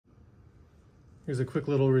Here's a quick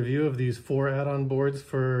little review of these 4 add-on boards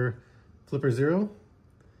for Flipperzero.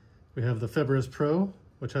 We have the Feberis Pro,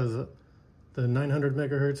 which has the 900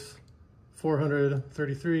 megahertz,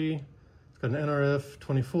 433. It's got an NRF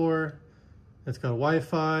 24. It's got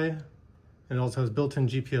Wi-Fi, and it also has built-in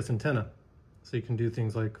GPS antenna. So you can do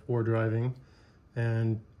things like wardriving.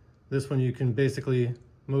 And this one you can basically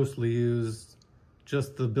mostly use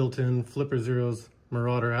just the built-in Flipperzero's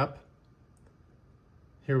Marauder app.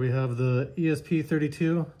 Here we have the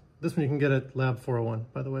ESP32. This one you can get at Lab 401,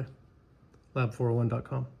 by the way,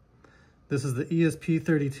 lab401.com. This is the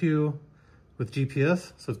ESP32 with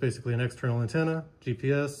GPS, so it's basically an external antenna,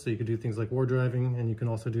 GPS, so you can do things like wardriving, and you can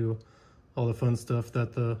also do all the fun stuff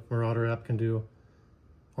that the Marauder app can do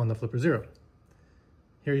on the Flipperzero.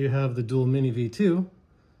 Here you have the Dual Mini V2,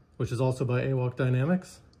 which is also by AWOK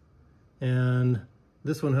Dynamics, and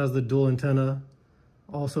this one has the dual antenna,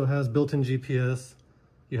 also has built-in GPS.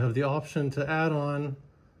 You have the option to add on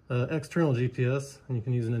external GPS, and you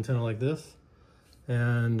can use an antenna like this.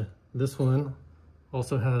 And this one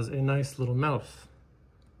also has a nice little mouse.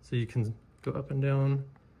 So you can go up and down,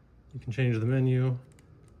 you can change the menu.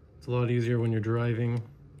 It's a lot easier when you're driving,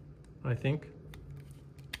 I think.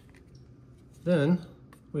 Then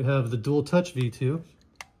we have the Dual Touch V2.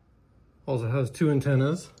 Also has 2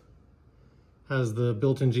 antennas, has the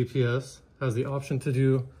built-in GPS, has the option to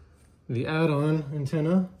do the add-on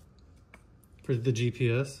antenna for the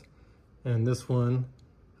GPS, and this one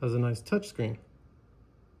has a nice touch screen.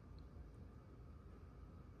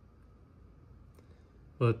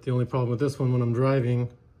 But the only problem with this one, when I'm driving,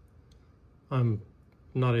 I'm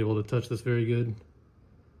not able to touch this very good,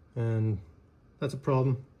 and that's a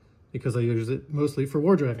problem because I use it mostly for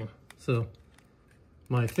wardriving. So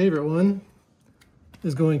my favorite one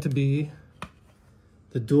is going to be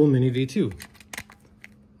the Dual Mini V2.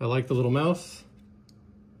 I like the little mouse.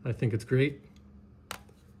 I think it's great.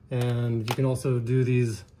 And you can also do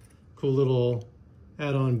these cool little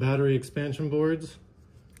add-on battery expansion boards,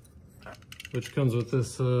 which comes with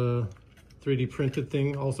this 3D printed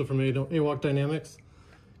thing, also from AWOK Dynamics.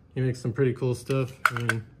 He makes some pretty cool stuff. I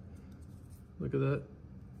mean, look at that.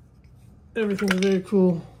 Everything is very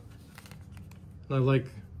cool. And I like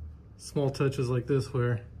small touches like this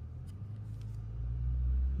where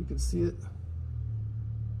you can see it.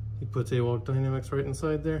 He puts AWOK Dynamics right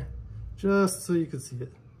inside there, just so you can see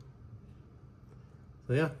it.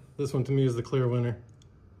 So yeah, this one to me is the clear winner.